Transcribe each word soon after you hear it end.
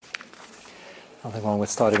Nothing wrong with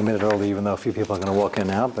starting a minute early, even though a few people are going to walk in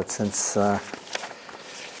now. But since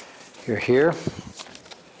you're here,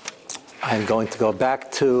 I'm going to go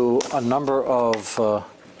back to a number of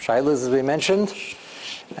shaylas, as we mentioned,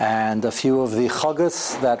 and a few of the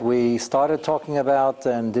chagas that we started talking about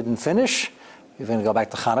and didn't finish. We're going to go back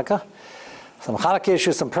to Hanukkah. Some Hanukkah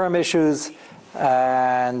issues, some Purim issues,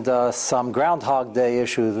 and some Groundhog Day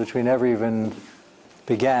issues, which we never even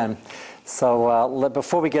began. So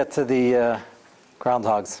before we get to the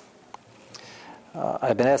groundhogs,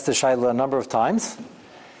 I've been asked this shayla a number of times.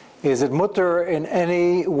 Is it mutter in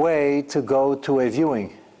any way to go to a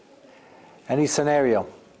viewing? Any scenario?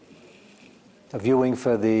 A viewing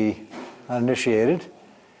for the uninitiated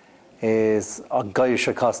is a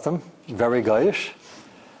goyish custom, very goyish,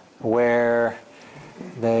 where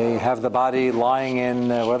they have the body lying in,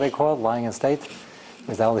 what are they called? Lying in state?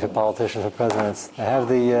 Is that only for politicians or presidents? They have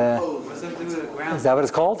the... is that what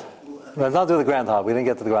it's called? Well, it's not do the groundhog. We didn't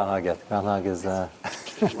get to the groundhog yet. Groundhog is...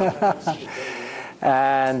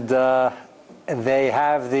 and they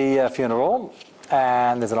have the funeral,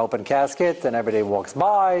 and there's an open casket, and everybody walks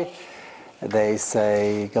by. They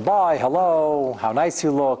say goodbye, hello, how nice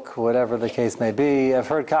you look, whatever the case may be. I've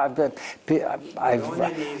heard... I've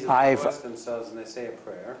themselves and they say a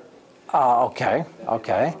prayer. Okay.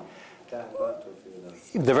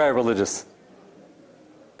 They're very religious.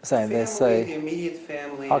 They say, the immediate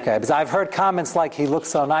family. Okay, because I've heard comments like he looks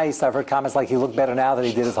so nice. I've heard comments like he looked better now than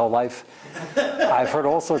he did his whole life. I've heard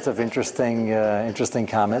all sorts of interesting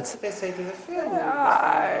comments. That's what they say to the family.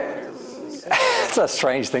 It's a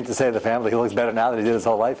strange thing to say to the family. He looks better now than he did his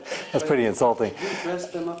whole life. That's pretty insulting. You dress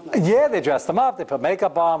them up. Yeah, they dress them up. They put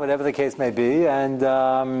makeup on, whatever the case may be, and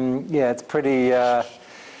it's pretty.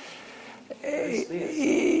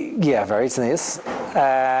 Yeah, very nice.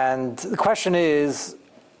 And the question is,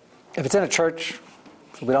 if it's in a church,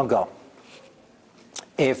 we don't go.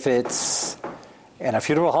 If it's in a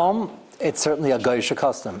funeral home, it's certainly a goyish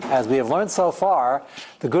custom. As we have learned so far,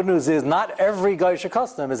 the good news is not every goyish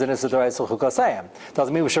custom is an Issa D'Oraisa Chukasayim.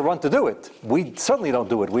 Doesn't mean we should run to do it. We certainly don't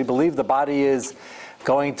do it. We believe the body is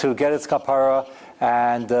going to get its kapara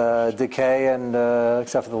and decay, and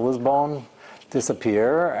except for the liz bone,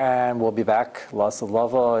 disappear, and we'll be back. One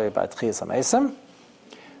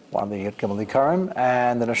of the Gimel Karim,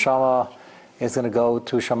 and the neshama is going to go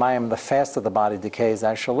to Shamayim the faster the body decays,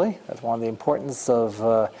 actually. That's one of the importance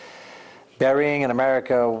of burying. In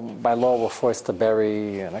America, by law, we're forced to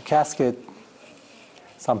bury in a casket.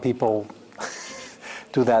 Some people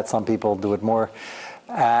do that, some people do it more.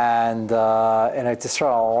 And in Eretz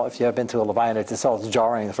Yisrael, if you've ever been to a Levaya in Eretz Yisrael, it's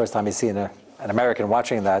jarring. The first time you see an American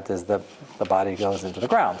watching that is the body goes into the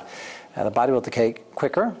ground. And the body will decay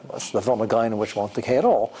quicker. It's the Vilna which won't decay at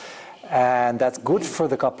all. And that's good for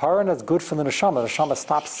the kapara, and that's good for the neshama. The neshama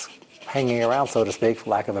stops hanging around, so to speak, for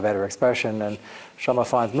lack of a better expression, and neshama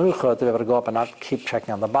finds menucha to be able to go up and not keep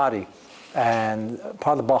checking on the body. And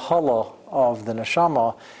part of the bahala of the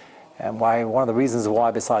neshama, and one of the reasons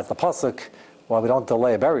why, besides the pasuk, why we don't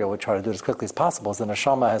delay a burial, we try to do it as quickly as possible, is the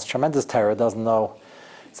neshama has tremendous terror, doesn't know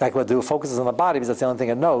exactly what to do, focuses on the body because that's the only thing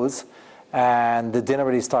it knows. And the dinner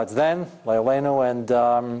already starts then,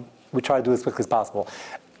 and we try to do it as quickly as possible.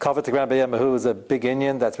 Cover to Grand B'Yemahu is a big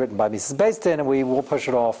Indian that's written by Mrs. Baistin, and we will push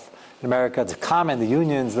it off in America. It's common, the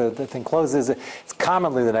unions, the thing closes. It's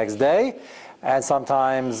commonly the next day, and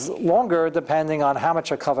sometimes longer, depending on how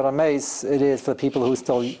much a covered on mace it is for the people who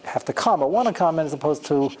still have to come or want to come, as opposed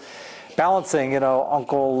to balancing.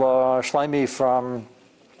 Uncle Shlomi from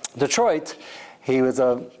Detroit, he was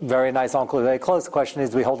a very nice uncle, very close. The question is,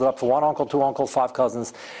 do we hold it up for one uncle, two uncles, five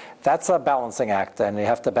cousins? That's a balancing act, and you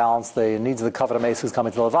have to balance the needs of the covered mace who's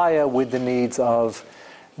coming to Levaya with the needs of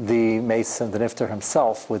the mace and the nifter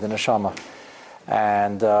himself with the neshama.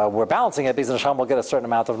 And we're balancing it because the neshama will get a certain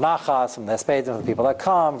amount of nachas from the espedim, from the people that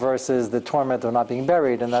come, versus the torment of not being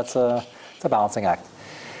buried, and it's a balancing act.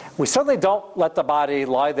 We certainly don't let the body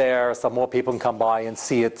lie there so more people can come by and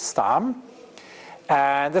see it stam,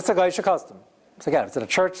 and that's a goyish custom. So again, if it's in a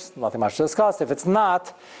church, nothing much to discuss. If it's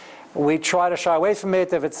not, we try to shy away from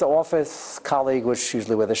it. If it's the office colleague, which is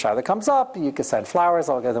usually where the shayla comes up, you can send flowers.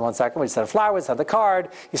 I'll get in 1 second. We send flowers, send the card.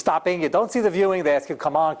 You're stopping. You don't see the viewing. They ask you,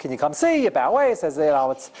 "Come on, can you come see?" You bow away. It says,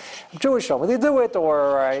 I'm Jewish. Don't really do it,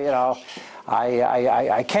 or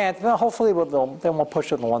I can't. Hopefully, then we'll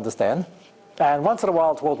push it and we'll understand. And once in a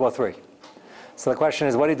while, it's World War III. So the question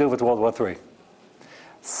is, what do you do with World War III?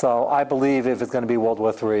 So I believe if it's going to be World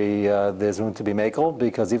War III, there's room to be makel,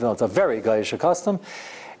 because even though it's a very goyish custom,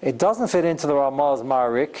 it doesn't fit into the Ramaz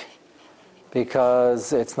Marik,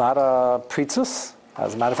 because it's not a pritzus.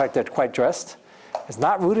 As a matter of fact, they're quite dressed. It's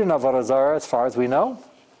not rooted in Avodah Zarah as far as we know.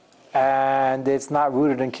 and it's not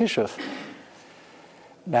rooted in Kishuv.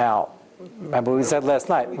 Now, remember what we said last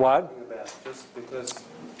night. What? Just because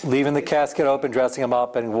Leaving the casket open, dressing him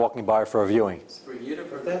up, and walking by for a viewing. for Yiddish,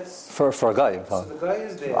 that's For a guy. so the guy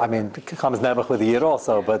is there. I mean, it comes Nebuch with a Yid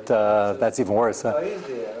also, but that's even worse. The guy is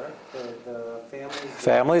there. The family's there.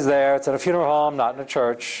 Family's there. It's at a funeral home, not in a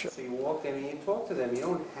church. So you walk in and you talk to them. You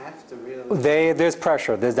don't have to really. There's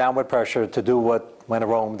pressure. There's downward pressure to do what when a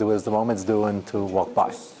Rome do as the Romans do and to walk by.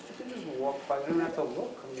 You can just walk by. You don't have to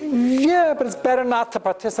look. Yeah, but it's better not to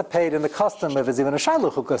participate in the custom if it's even a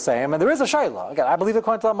shayla chukasayim, and there is a shayla. Again, I believe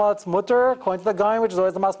according to the Ramah it's mutter, according to the Gaon, which is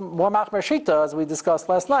always the more machmer shita, as we discussed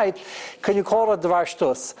last night. Can you call it a dvar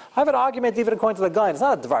shtus? I have an argument even according to the Gaon. It's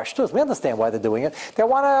not a dvar shtus. We understand why they're doing it. They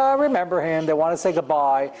want to remember him. They want to say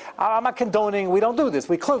goodbye. I'm not condoning. We don't do this.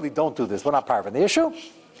 We clearly don't do this. We're not part of the issue.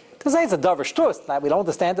 To say it's a dvar shtus, that we don't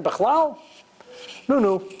understand the bechlal.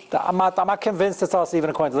 No. I'm not convinced it's also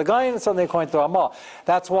even according to the guy, and certainly according to Ramah.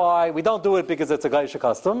 That's why we don't do it because it's a Gaisha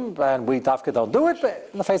custom, and we dafka don't do it. But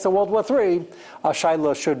in the face of World War III, a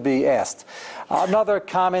shayla should be asked. Another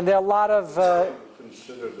comment: there are a lot of.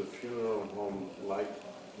 Consider the funeral home like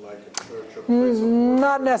a church or place of worship?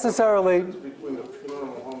 Not necessarily. Between the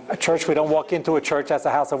funeral home. A church, we don't walk into a church as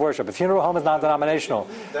a house of worship. A funeral home is non-denominational.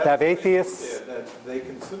 They have atheists. Yeah, that they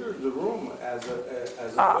consider the room as a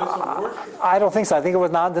place of worship. I don't think so. I think it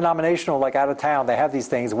was non-denominational, like out of town. They have these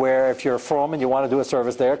things where if you're from and you want to do a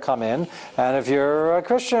service there, come in. And if you're a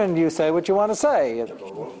Christian, you say what you want to say. Yeah,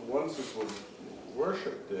 but once it was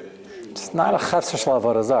worship there, It's not a chetzer shel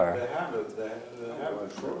avodah zarah. they have it. They have a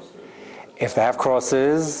cross there. If they have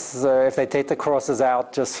crosses, if they take the crosses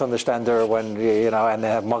out just from the stender when and they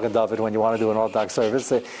have Magen David when you want to do an Orthodox service,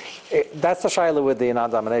 that's the shayla with the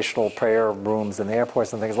non-denominational prayer rooms in the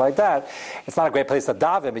airports and things like that. It's not a great place to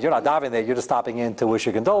daven, but you're not davening there. You're just stopping in to wish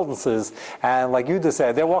your condolences, and like you just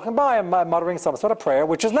said, they're walking by and muttering some sort of prayer,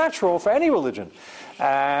 which is natural for any religion.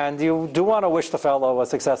 And you do want to wish the fellow a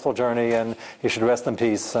successful journey, and you should rest in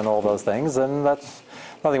peace and all those things, and that's.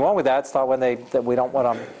 Nothing wrong with that. It's not when that we don't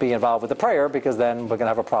want to be involved with the prayer, because then we're going to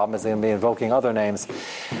have a problem. It's going to be invoking other names.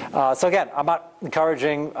 So again, I'm not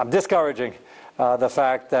encouraging. I'm discouraging the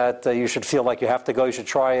fact that you should feel like you have to go. You should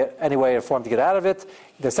try it any way or form to get out of it.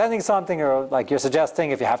 They're sending something, or like you're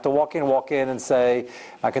suggesting, if you have to walk in and say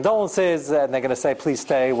my condolences, and they're going to say please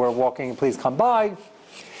stay. We're walking. Please come by.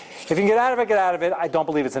 If you can get out of it, get out of it. I don't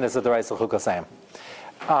believe it's an issa d'oraisa chukasayim.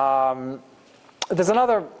 There's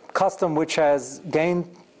another custom which has gained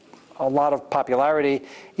a lot of popularity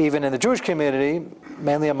even in the Jewish community,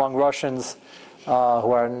 mainly among Russians who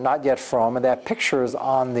are not yet from, and they have pictures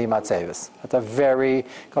on the matzevis. It's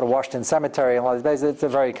go to Washington Cemetery and a lot of these days, it's a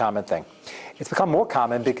very common thing. It's become more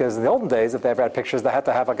common because in the olden days, if they ever had pictures, they had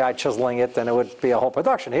to have a guy chiseling it, and it would be a whole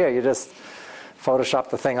production. Here, you just Photoshop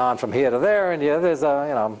the thing on from here to there, and there's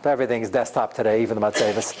everything's desktop today, even the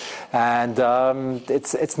matzevis, and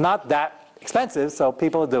it's not that expensive, so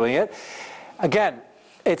people are doing it. Again,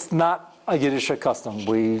 it's not a Yiddish custom.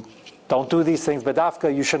 We don't do these things, but dafka,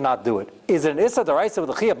 you should not do it. Is it an issa d'oraisa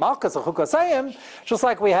with the chiyuv malchus or chukasayim? Just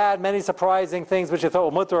like we had many surprising things which you thought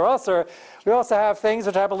were mutter or usher, we also have things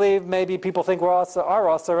which I believe maybe people think are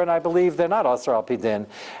usher, and I believe they're not usher al pidin.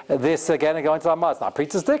 This, again, going to the Ramah, it's not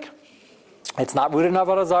preacher's dick. It's not rooted in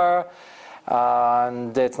avodah zarah.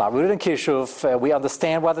 And it's not rooted in Kishuv. We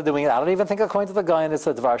understand why they're doing it. I don't even think according to the guy, it's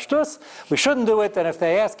a dvar shtus. We shouldn't do it, and if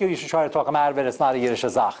they ask you, you should try to talk them out of it. It's not a Yiddish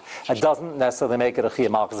azach. It doesn't necessarily make it a chiyuv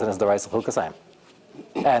malchus and it's the rice of chukasayim.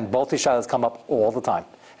 And both these shadows come up all the time.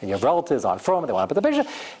 And your relatives aren't from, they want to put the picture.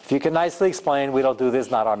 If you can nicely explain, we don't do this,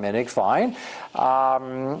 not our minig, fine.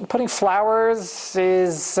 Putting flowers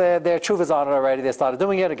is, their chuvas on it already. They started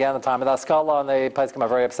doing it again at the time of the Haskalah, and the Pesachim are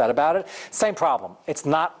very upset about it. Same problem. It's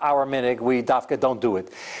not our minig. We dafka don't do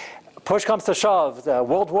it. Push comes to shove,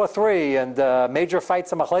 World War III, and major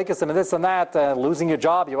fights and machlekes and this and that, losing your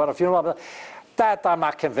job, you want a funeral. That I'm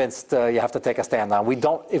not convinced you have to take a stand on. We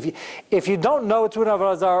don't. If you don't know it's Runa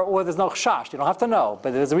Avodah or there's no chashash, you don't have to know,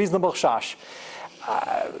 but there's a reasonable chashash.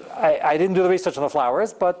 I didn't do the research on the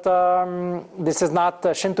flowers, but this is not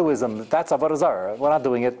Shintoism. That's Avodah Zarah. We're not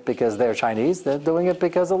doing it because they're Chinese. They're doing it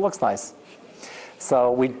because it looks nice.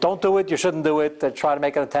 So we don't do it. You shouldn't do it. Try to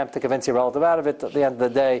make an attempt to convince your relative out of it. At the end of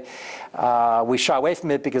the day, we shy away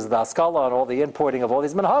from it because of the Haskalah and all the importing of all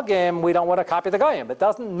these minhagim. We don't want to copy the Goyim. It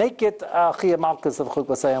doesn't make it chiyuv malchus of chuk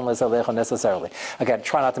v'sein l'salecha necessarily. Again,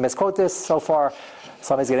 try not to misquote this. So far,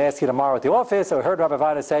 somebody's going to ask you tomorrow at the office. I heard Rabbi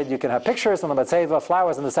Vina said you can have pictures on the matzeva,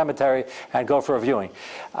 flowers in the cemetery, and go for a viewing.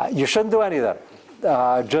 You shouldn't do any of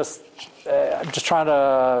that. Just trying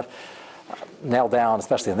to nail down,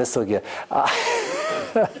 especially in this sugya.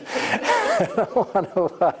 I don't want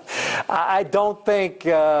to I don't think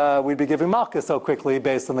we'd be giving Malchus so quickly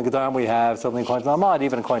based on the Gedarim we have, certainly according to the Ahmad,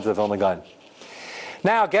 even according to the Vilna Gaon.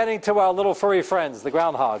 Now, getting to our little furry friends, the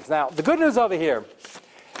groundhogs. Now, the good news over here,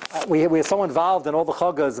 we are so involved in all the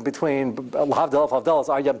chagas between Havdalah, Havdalah,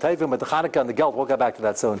 our Yom Tovim with the Hanukkah and the Gelt. We'll get back to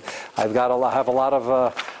that soon. I have a lot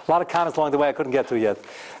of comments along the way I couldn't get to yet.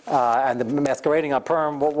 And the masquerading on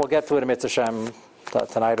Purim, we'll get to it in Mitzvah Hashem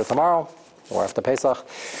tonight or tomorrow, or after Pesach.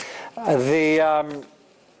 The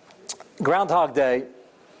Groundhog Day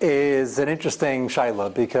is an interesting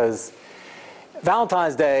shaila because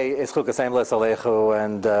Valentine's Day is Chukah Seim L'Salechu,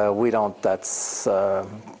 and we don't. That's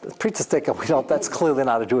priestistic. We don't. That's clearly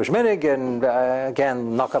not a Jewish minig. And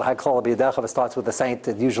again, Nakar Haikol B'Yadecha, if it starts with a saint,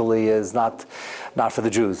 it usually is not for the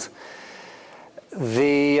Jews.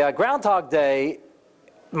 The Groundhog Day.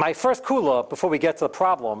 My first kula before we get to the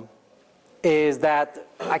problem is that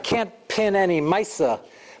I can't pin any Maisa.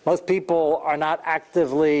 Most people are not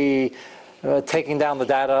actively taking down the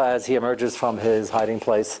data as he emerges from his hiding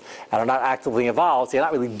place and are not actively involved. So you're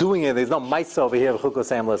not really doing it. There's no mice over here.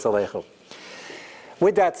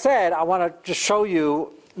 With that said, I want to just show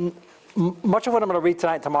you much of what I'm going to read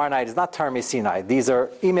tonight and tomorrow night is not Termi Sinai. These are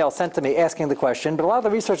emails sent to me asking the question, but a lot of the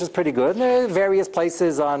research is pretty good. And there are various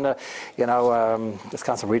places on,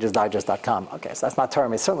 WisconsinReadersDigest.com. Okay, so that's not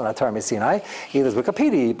Termi, certainly not Termi Sinai. Either is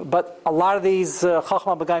Wikipedia. But a lot of these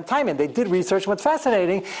Chachma B'Gaim Taimin, they did research. What's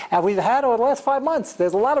fascinating, and we've had over the last 5 months,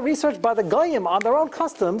 there's a lot of research by the Goyim on their own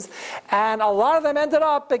customs, and a lot of them ended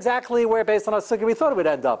up exactly where, based on our sukkah, we thought it would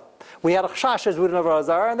end up. We had a chash as Rudin of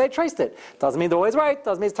Razar, and they traced it. Doesn't mean they're always right.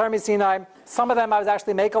 Doesn't mean it's Termi Sinai. Some of them I was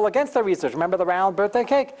actually makel against their research. Remember the round birthday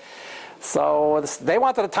cake? So they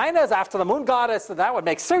wanted the tainas after the moon goddess, and that would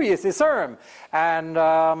make serious Yisurim. And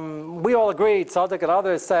we all agreed. Tzaddik and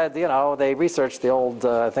others said, they researched the old,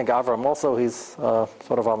 I think Avram also, he's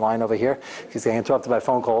sort of online over here. He's getting interrupted by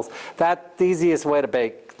phone calls. That the easiest way to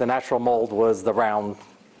bake the natural mold was the round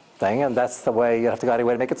thing, and that's the way you have to go out of your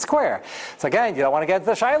way to make it square. So again, you don't want to get into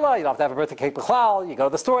the shaila, you don't have to have a birthday cake b'chlal, you go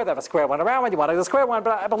to the store, they have a square one, a round one, you want to do the square one,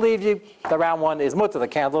 but I believe the round one is mutter, the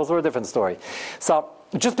candles are a different story. So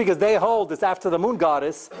just because they hold it's after the moon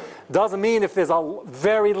goddess doesn't mean if there's a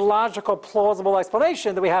very logical, plausible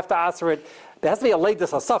explanation that we have to answer it. There has to be a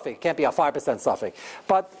latest suffix, it can't be a 5% suffix.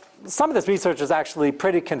 But some of this research is actually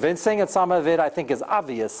pretty convincing, and some of it I think is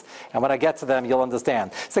obvious. And when I get to them, you'll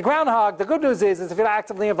understand. So groundhog, the good news is if you're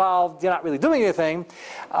actively involved, you're not really doing anything.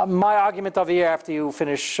 My argument over here after you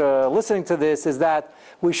finish listening to this is that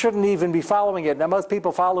we shouldn't even be following it. Now most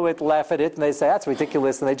people follow it, laugh at it, and they say, that's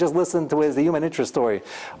ridiculous, and they just listen to it as a human interest story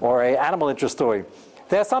or an animal interest story.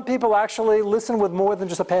 There are some people who actually listen with more than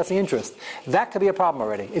just a passing interest. That could be a problem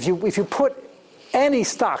already. If you put any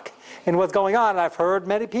stock in what's going on, and I've heard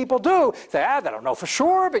many people do, say, they don't know for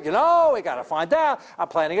sure, but we got to find out. I'm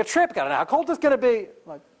planning a trip, got to know how cold it's going to be.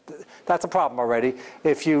 That's a problem already,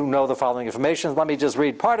 if you know the following information. Let me just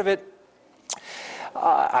read part of it.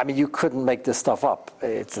 You couldn't make this stuff up.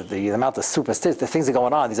 It's the amount of superstition, the things that are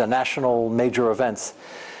going on. These are national major events.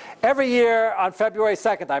 Every year on February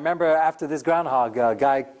 2nd, I remember after this groundhog, a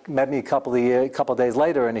guy met me a couple of days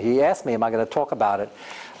later, and he asked me, am I going to talk about it?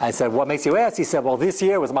 I said, what makes you ask? He said, well, this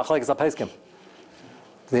year was Machlekes HaPeskim.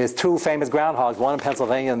 There's 2 famous groundhogs, one in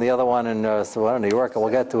Pennsylvania and the other one in New York. We'll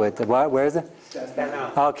get to it. Where is it?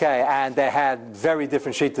 Okay, and they had very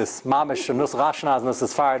different shittas. Mamish, Nus Rashnaz, Nus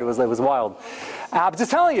Sfarad, it was wild. I'm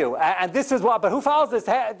just telling you, and this is what, but who follows this?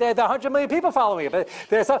 There are 100 million people following it.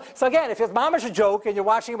 But so again, if it's Mamish a joke and you're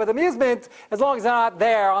watching it with amusement, as long as they're not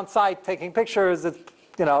there on site taking pictures,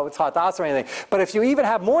 it's hard to answer anything. But if you even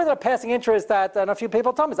have more than a passing interest that, and a few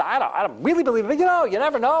people told me, I don't really believe it, but you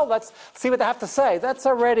never know, let's see what they have to say. That's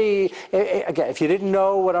already, again, if you didn't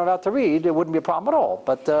know what I'm about to read, it wouldn't be a problem at all.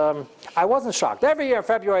 But I wasn't shocked. Every year,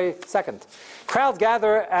 February 2nd, crowds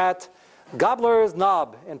gather at Gobbler's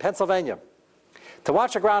Knob in Pennsylvania to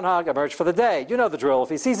watch a groundhog emerge for the day. You know the drill. If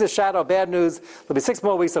he sees his shadow, bad news, there'll be 6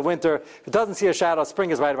 more weeks of winter. If he doesn't see a shadow,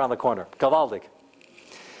 spring is right around the corner. Gavaldik.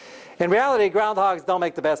 In reality, groundhogs don't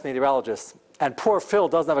make the best meteorologists. And poor Phil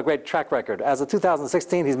doesn't have a great track record. As of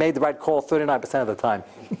 2016, he's made the right call 39% of the time.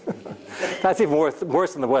 That's even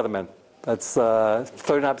worse than the weathermen. That's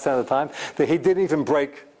 39% of the time. He didn't even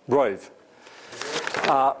break Roiv.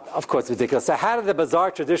 Of course, ridiculous. So how did the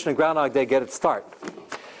bizarre tradition of Groundhog Day get its start?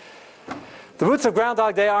 The roots of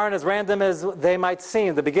Groundhog Day aren't as random as they might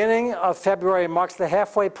seem. The beginning of February marks the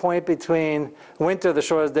halfway point between winter, the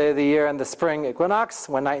shortest day of the year, and the spring equinox,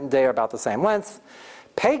 when night and day are about the same length.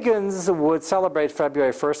 Pagans would celebrate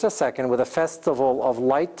February 1st or 2nd with a festival of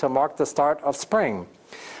light to mark the start of spring.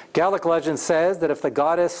 Gaelic legend says that if the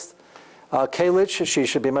goddess Kalich, she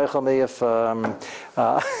should be meichel me if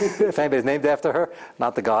anybody's named after her,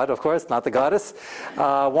 not the god, of course, not the goddess.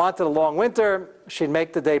 Wanted a long winter, she'd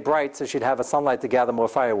make the day bright so she'd have a sunlight to gather more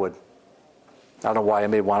firewood. I don't know why I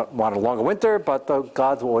may want a longer winter, but the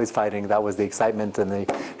gods were always fighting. That was the excitement and the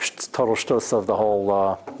total shtus of the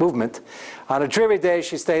whole movement. On a dreary day,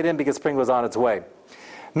 she stayed in because spring was on its way.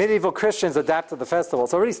 Medieval Christians adapted the festival.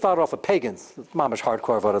 It's already started off with pagans. Mamish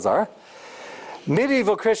hardcore avodas are.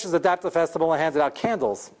 Medieval Christians adapted the festival and handed out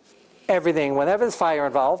candles. Everything, whenever there's fire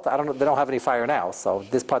involved, I don't know, they don't have any fire now, so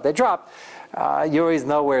this part they dropped. You always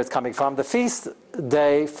know where it's coming from. The feast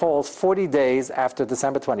day falls 40 days after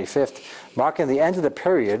December 25th, marking the end of the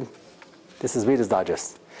period, this is Reader's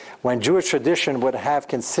Digest, when Jewish tradition would have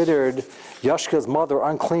considered Yashka's mother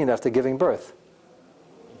unclean after giving birth.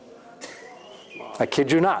 I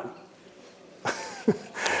kid you not.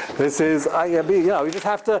 This is, you just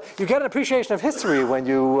have to, you get an appreciation of history when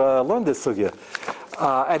you learn this sugya.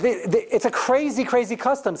 It's a crazy, crazy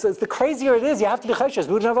custom. So the crazier it is, you have to be cheshes,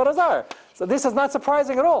 Buddha Avodah Zarah. So this is not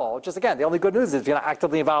surprising at all. Just again, the only good news is if you're not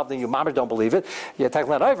actively involved and you mamish don't believe it, you're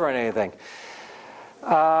technically not over in anything.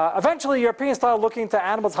 Eventually, Europeans started looking to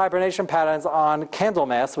animals' hibernation patterns on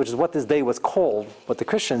Candlemas, which is what this day was called, what the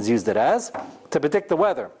Christians used it as, to predict the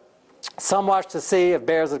weather. Some watched to see if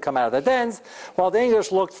bears would come out of their dens, while the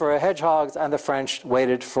English looked for hedgehogs and the French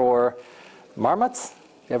waited for marmots.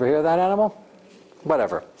 You ever hear of that animal?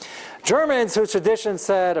 Whatever. Germans, whose tradition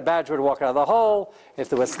said a badger would walk out of the hole if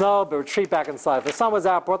there was snow, but retreat back inside if the sun was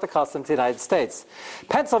out, brought the custom to the United States.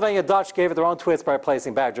 Pennsylvania Dutch gave it their own twist by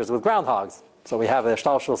replacing badgers with groundhogs. So we have a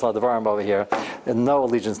Shtalshus Devarim over here, and no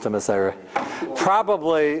allegiance to Messiah.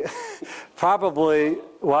 Probably,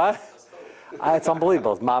 what? It's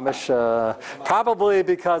unbelievable. It's mamish. Probably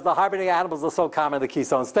because the hibernating animals are so common in the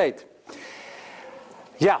Keystone State.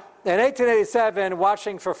 Yeah. In 1887,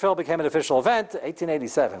 watching for Phil became an official event.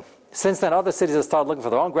 1887. Since then, other cities have started looking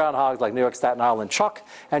for their own groundhogs, like New York, Staten Island, Chuck,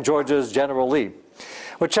 and Georgia's General Lee.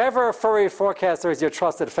 Whichever furry forecaster is your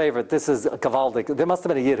trusted favorite, this is Gavaldik. There must have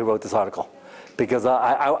been a Yid who wrote this article, because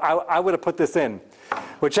I would have put this in.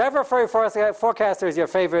 Whichever furry forecaster is your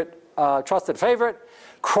favorite, trusted favorite,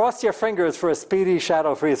 cross your fingers for a speedy,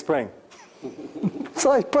 shadow-free spring.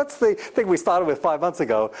 So he puts the thing we started with 5 months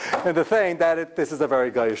ago in the thing that this is a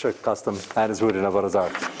very Goyish custom and is rooted in Avodah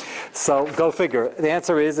Zarah. So go figure. The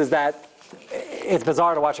answer is that it's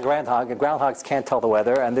bizarre to watch a groundhog, and groundhogs can't tell the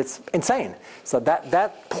weather, and it's insane. So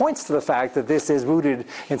that points to the fact that this is rooted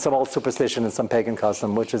in some old superstition and some pagan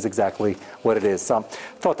custom, which is exactly what it is. So I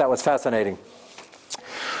thought that was fascinating.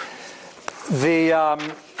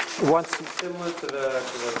 Once similar to the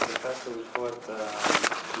professor we taught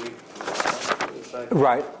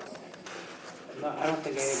right. No, I don't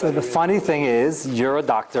think anybody. So the funny thing is, you're a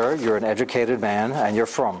doctor, you're an educated man, and you're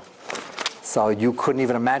from. So you couldn't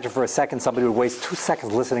even imagine for a second somebody would waste 2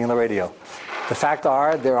 seconds listening on the radio. The fact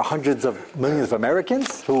are, there are hundreds of millions of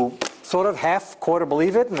Americans who sort of quarter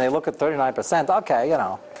believe it, and they look at 39%. Okay,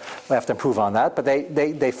 we have to improve on that. But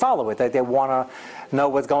they follow it. They want to know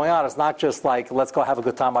what's going on. It's not just like, let's go have a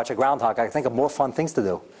good time, watch a groundhog. I think of more fun things to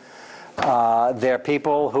do. There are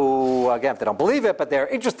people who, again, they don't believe it, but they're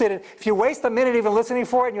interested in. If you waste a minute even listening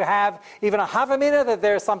for it, and you have even a half a minute that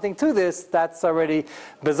there's something to this, that's already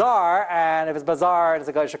bizarre. And if it's bizarre and it's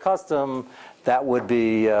a Goyish custom, that would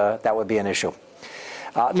be an issue.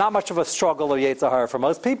 Not much of a struggle or Yetzer Hara for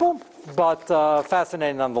most people, but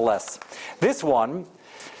fascinating nonetheless. This one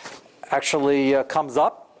actually comes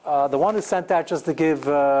up. The one who sent that, just to give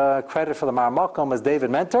credit for the Maramakom, is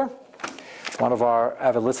David Mentor. One of our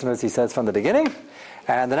avid listeners, he says from the beginning.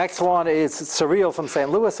 And the next one is Surreal from St.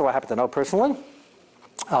 Louis, who I happen to know personally.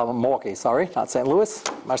 Milwaukee, sorry, not St. Louis.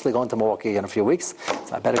 I'm actually going to Milwaukee in a few weeks,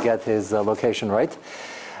 so I better get his location right.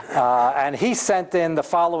 And he sent in the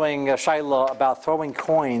following shaila about throwing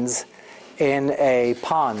coins in a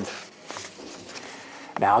pond.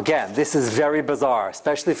 Now again, this is very bizarre,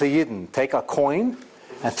 especially for Yidden. Take a coin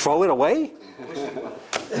and throw it away?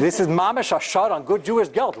 This is mamish ashad on good Jewish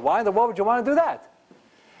guilt. Why in the world would you want to do that?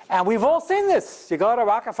 And we've all seen this. You go to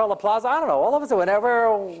Rockefeller Plaza, I don't know, all of us,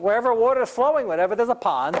 wherever water is flowing, whenever there's a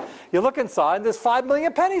pond, you look inside and there's 5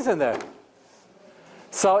 million pennies in there.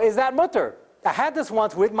 So is that mutter? I had this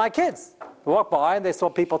once with my kids. They walked by and they saw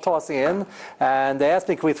people tossing in, and they asked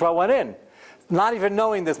me, can we throw one in? Not even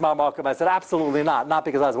knowing this Marmakum, I said, absolutely not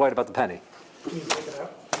because I was worried about the penny. Can you take it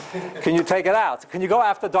out? Can you take it out? Can you go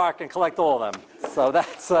after dark and collect all of them? So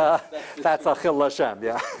that's a chil Hashem,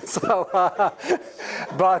 yeah. So,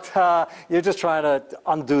 but you're just trying to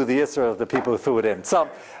undo the isra of the people who threw it in. So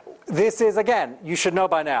this is, again, you should know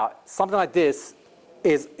by now, something like this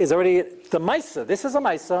is already the Maisa. This is a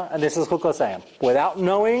Maisa, and this is Chukosayim. Without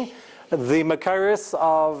knowing the Makaris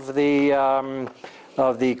of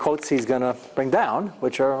the quotes he's going to bring down,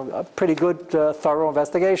 which are a pretty good, thorough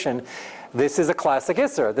investigation, this is a classic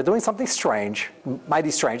Isser. They're doing something strange,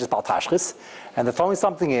 mighty strange, it's Baltashchis, and they're throwing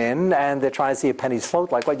something in, and they're trying to see if pennies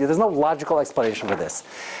float. Like, there's no logical explanation for this.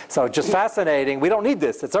 So just fascinating. We don't need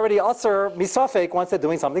this. It's already Usser Misofik once they're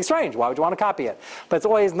doing something strange. Why would you want to copy it? But it's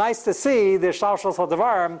always nice to see the Shalshal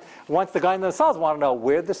Sadavar once the guy themselves want to know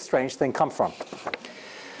where this strange thing come from.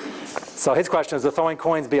 So his question is, the throwing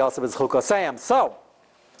coins be also with Chukosayim. So,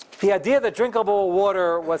 the idea that drinkable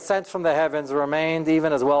water was sent from the heavens remained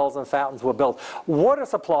even as wells and fountains were built. Water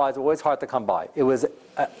supplies were always hard to come by. It was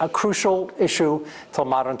a crucial issue till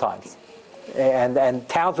modern times. And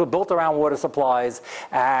towns were built around water supplies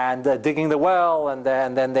and digging the well, and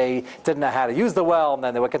then they didn't know how to use the well, and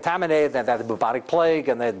then they were contaminated, and they had the bubonic plague,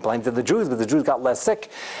 and they blamed it the Jews, but the Jews got less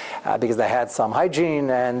sick because they had some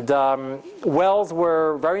hygiene. And wells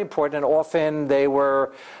were very important, and often they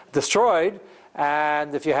were destroyed.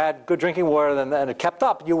 And if you had good drinking water and it kept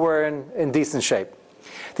up, you were in decent shape.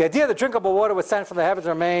 The idea that drinkable water was sent from the heavens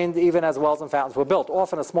remained even as wells and fountains were built.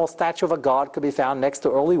 Often a small statue of a god could be found next to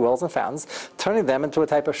early wells and fountains, turning them into a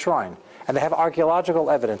type of shrine. And they have archaeological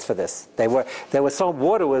evidence for this. They were so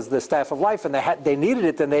water was the staff of life, and they needed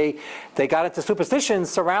it, and they got into superstitions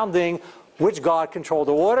surrounding which god controlled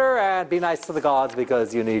the water, and be nice to the gods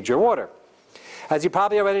because you need your water. As you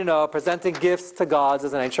probably already know, presenting gifts to gods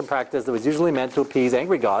is an ancient practice that was usually meant to appease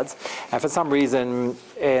angry gods. And for some reason,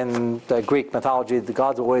 in the Greek mythology, the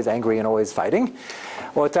gods were always angry and always fighting,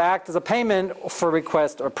 or to act as a payment for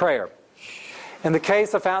request or prayer. In the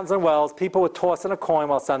case of fountains and wells, people would toss in a coin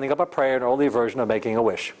while sending up a prayer, an early version of making a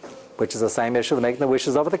wish, which is the same issue of making the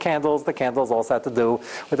wishes over the candles. The candles also had to do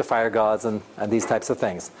with the fire gods and these types of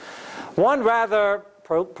things. One rather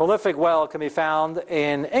prolific well can be found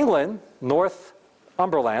in England,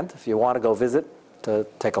 Northumberland, if you want to go visit to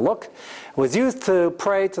take a look. It was used to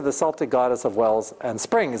pray to the Celtic goddess of wells and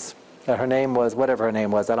springs. Her name was, whatever her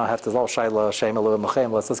name was, I don't have to, Shaila, Shemalu,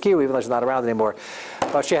 Mechem, Lesaskiwi, even though she's not around anymore,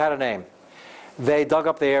 but she had a name. They dug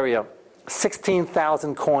up the area.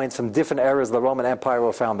 16,000 coins from different eras of the Roman Empire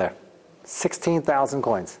were found there. 16,000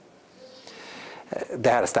 coins. They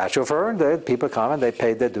had a statue of her, people come and they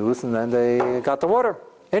paid their dues, and then they got the water.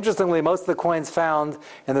 Interestingly, most of the coins found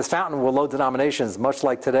in this fountain were low denominations, much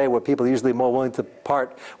like today, where people are usually more willing to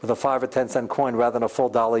part with a 5 or 10 cent coin rather than a full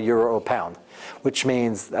dollar, euro, or pound, which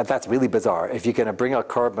means that's really bizarre. If you're going to bring a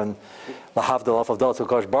korban, lahavdil off of dos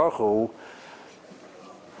Kosh Baruch Hu,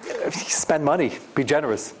 spend money, be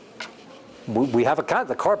generous. We have the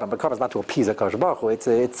korban, but korban is not to appease a Kosh Baruch Hu.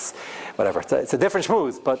 It's whatever. It's a different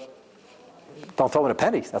shmooze, but don't throw in a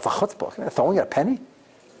penny. That's a chutzpah. Throwing in a penny?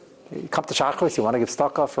 You come to Shachris, you want to give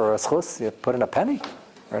staka for a schus, you put in a penny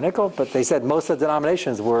or a nickel. But they said most of the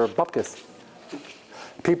denominations were bupkis.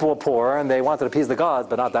 People were poor and they wanted to appease the gods,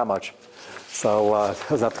 but not that much. So it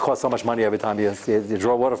doesn't have to cost so much money every time you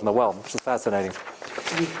draw water from the well, which is fascinating.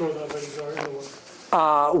 You throw that many jars in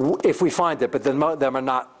the water? If we find it, but then them are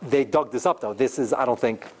not. They dug this up though. This is, I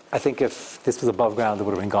think if this was above ground, it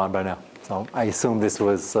would have been gone by now. So I assume this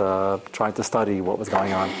was trying to study what was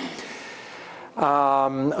going on.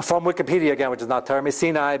 From Wikipedia again, which is not Termi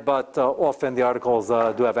Sinai, but often the articles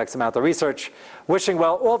do have X amount of research. Wishing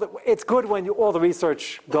well, it's good when all the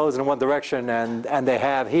research goes in one direction, and they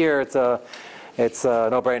have here. It's a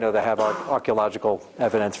no-brainer. They have archaeological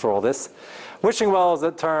evidence for all this. Wishing well is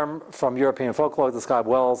a term from European folklore to describe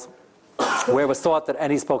wells where it was thought that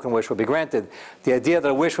any spoken wish would be granted. The idea that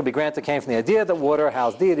a wish would be granted came from the idea that water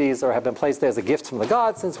housed deities or had been placed there as a gift from the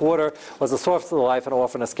gods, since water was a source of life and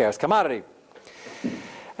often a scarce commodity.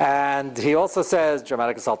 And he also says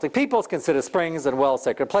Germanic and Celtic peoples consider springs and wells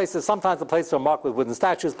sacred places. Sometimes the places are marked with wooden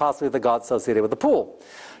statues, possibly the gods associated with the pool.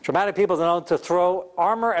 Germanic peoples are known to throw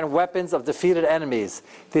armor and weapons of defeated enemies.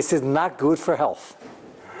 This is not good for health.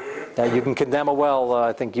 You can condemn a well.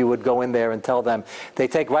 I think you would go in there and tell them. They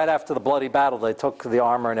take right after the bloody battle, they took the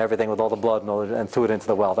armor and everything with all the blood and threw it into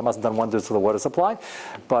the well. That must have done wonders to the water supply.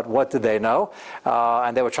 But what did they know?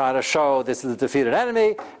 And they were trying to show this is a defeated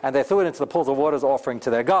enemy, and they threw it into the pools of waters offering to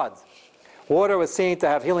their gods. Water was seen to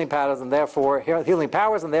have healing powers, and therefore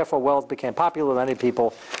wells became popular with many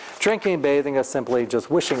people. Drinking, bathing, or simply just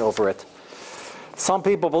wishing over it. Some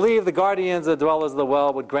people believe the guardians, the dwellers of the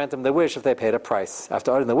well, would grant them their wish if they paid a price.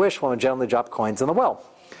 After uttering the wish, one would generally drop coins in the well.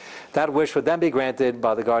 That wish would then be granted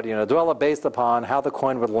by the guardian or dweller based upon how the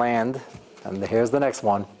coin would land. And here's the next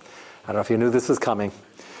one. I don't know if you knew this was coming.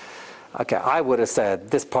 Okay, I would have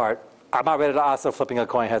said this part. I'm not ready to ask flipping a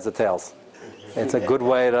coin heads or tails. It's a good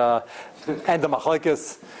way to end the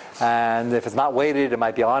machlokes. And if it's not weighted, it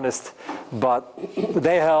might be honest. But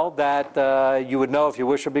they held that you would know if your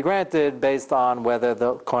wish would be granted based on whether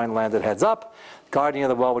the coin landed heads up. The guardian of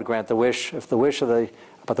the well would grant the wish if the wish of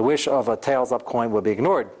a tails up coin would be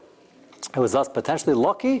ignored. It was thus potentially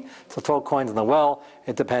lucky to throw coins in the well.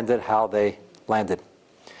 It depended how they landed.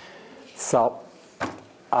 So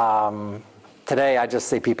today I just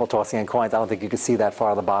see people tossing in coins. I don't think you can see that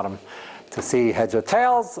far at the bottom to see heads or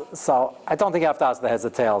tails. So I don't think you have to ask the heads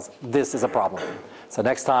or tails. This is a problem. So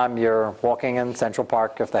next time you're walking in Central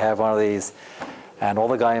Park, if they have one of these, and all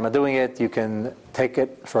the Goyim are doing it, you can take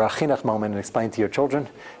it for a chinuch moment and explain to your children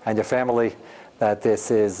and your family that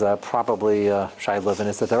this is probably Shailav and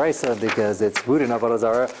Issa Teresa because it's rooted in Avodah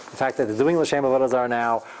Zarah. The fact that they're doing L'Shem Avodah Zarah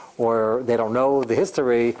now, or they don't know the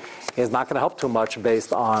history, is not going to help too much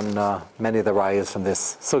based on many of the rayas from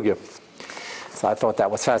this sugya. So I thought that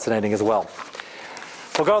was fascinating as well.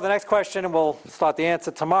 We'll go to the next question and we'll start the answer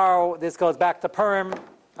tomorrow. This goes back to Purim.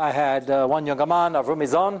 I had one young man of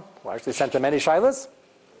Rumizon, who actually sent him many shailas.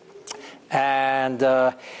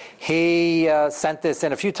 And he sent this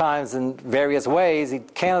in a few times in various ways. He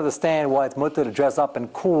can't understand why it's mutter to dress up in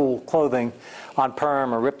cool clothing on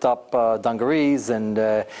Purim, or ripped up dungarees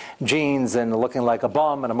and jeans and looking like a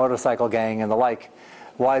bum and a motorcycle gang and the like.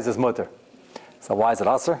 Why is this mutter? So why is it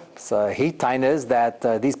usher? So he tain is that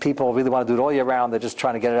these people really want to do it all year round. They're just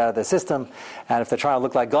trying to get it out of their system. And if they're trying to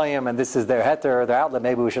look like Goyim and this is their heter, their outlet,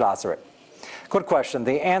 maybe we should usher it. Good question.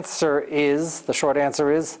 The short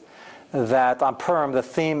answer is that on Purim the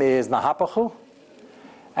theme is Nahapachu.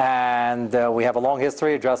 And we have a long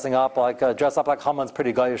history of dress up like Haman's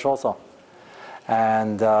pretty Goyish also.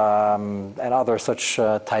 And other such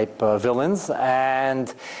type villains.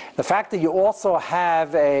 And the fact that you also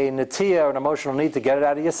have a netiya, an emotional need to get it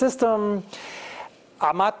out of your system,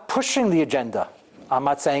 I'm not pushing the agenda. I'm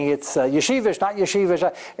not saying it's yeshivish, not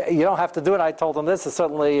yeshivish. You don't have to do it. I told them this. Is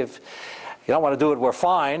certainly, if you don't want to do it, we're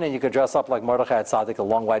fine, and you could dress up like Mordechai Tzaddik, a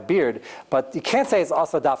long white beard. But you can't say it's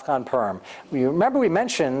also dafkan Purim. Remember we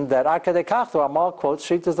mentioned that Akadei Kachtu, Amal quotes,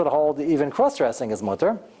 Shitas that hold even cross-dressing is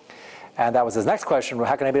mutter. And that was his next question.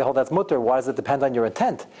 How can anybody hold that's mutter? Why does it depend on your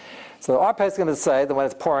intent? So our Pesach is going to say that when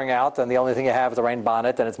it's pouring out and the only thing you have is a rain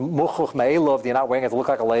bonnet and it's muchuch me'ilov, you're not wearing it to look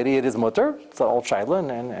like a lady, it is mutter. It's an old shaila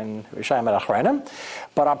and Rishayim and Achreinim.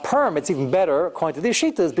 But on Purim, it's even better, according to these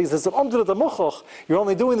shittas, because it's an umdra the muchuch. You're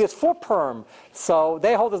only doing this for Purim. So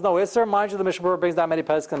they hold there's no isser. Mind you, the Mishnah brings down many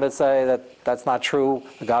Pesachim that say that that's not true.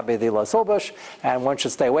 Gabe the la sobush, and one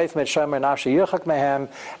should stay away from it. Shomer nashi yirchak mehem.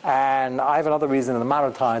 And I have another reason in the amount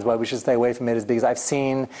of times why we should stay away from it is because I've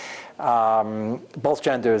seen both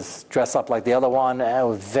genders dress up like the other one, and it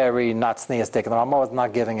was very not sneistic. And the Rama was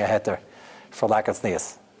not giving a heter for lack of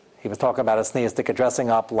sneis. He was talking about a sneistic dressing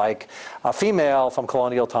up like a female from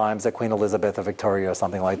colonial times, like Queen Elizabeth or Victoria or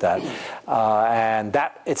something like that. And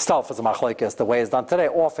that itself is a machlokes. The way it's done today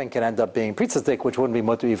often can end up being pritzistic, which wouldn't be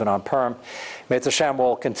mutter even on Purim. Mitzvah Hashem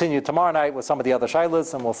will continue tomorrow night with some of the other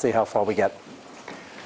shailas, and we'll see how far we get.